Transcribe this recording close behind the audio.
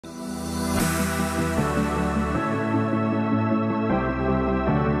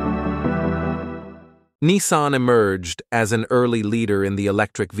Nissan emerged as an early leader in the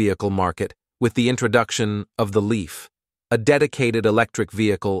electric vehicle market with the introduction of the Leaf, a dedicated electric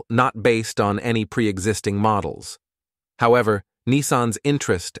vehicle not based on any pre-existing models. However, Nissan's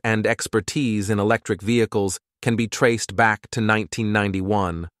interest and expertise in electric vehicles can be traced back to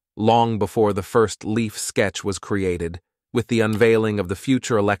 1991, long before the first Leaf sketch was created, with the unveiling of the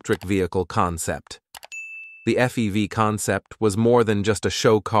future electric vehicle concept. The FEV concept was more than just a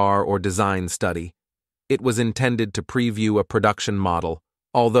show car or design study. It was intended to preview a production model,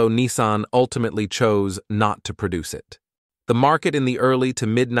 although Nissan ultimately chose not to produce it. The market in the early to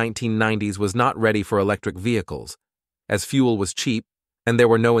mid-1990s was not ready for electric vehicles, as fuel was cheap and there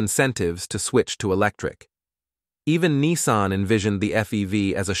were no incentives to switch to electric. Even Nissan envisioned the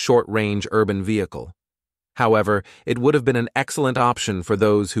FEV as a short-range urban vehicle. However, it would have been an excellent option for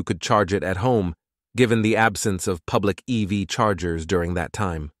those who could charge it at home, given the absence of public EV chargers during that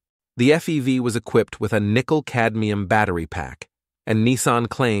time. The FEV was equipped with a nickel-cadmium battery pack, and Nissan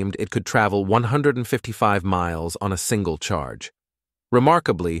claimed it could travel 155 miles on a single charge.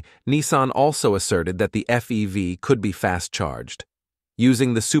 Remarkably, Nissan also asserted that the FEV could be fast-charged.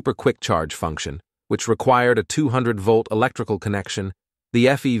 Using the super quick charge function, which required a 200-volt electrical connection, the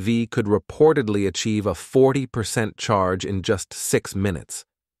FEV could reportedly achieve a 40% charge in just 6 minutes.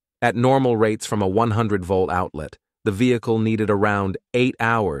 At normal rates from a 100-volt outlet, the vehicle needed around 8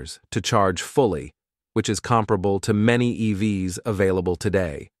 hours to charge fully, which is comparable to many EVs available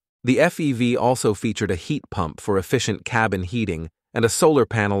today. The FEV also featured a heat pump for efficient cabin heating and a solar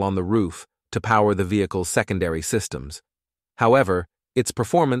panel on the roof to power the vehicle's secondary systems. However, its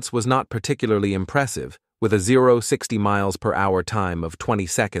performance was not particularly impressive, with a 0-60 miles per hour time of 20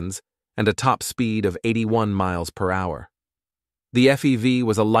 seconds and a top speed of 81 miles per hour. The FEV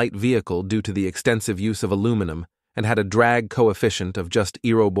was a light vehicle due to the extensive use of aluminum and had a drag coefficient of just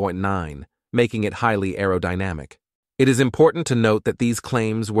 0.9, making it highly aerodynamic. It is important to note that these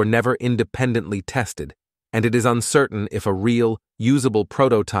claims were never independently tested, and it is uncertain if a real, usable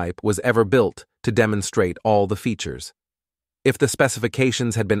prototype was ever built to demonstrate all the features. If the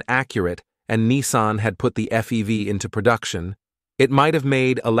specifications had been accurate and Nissan had put the FEV into production, it might have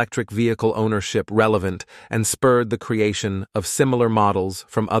made electric vehicle ownership relevant and spurred the creation of similar models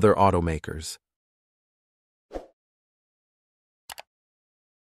from other automakers.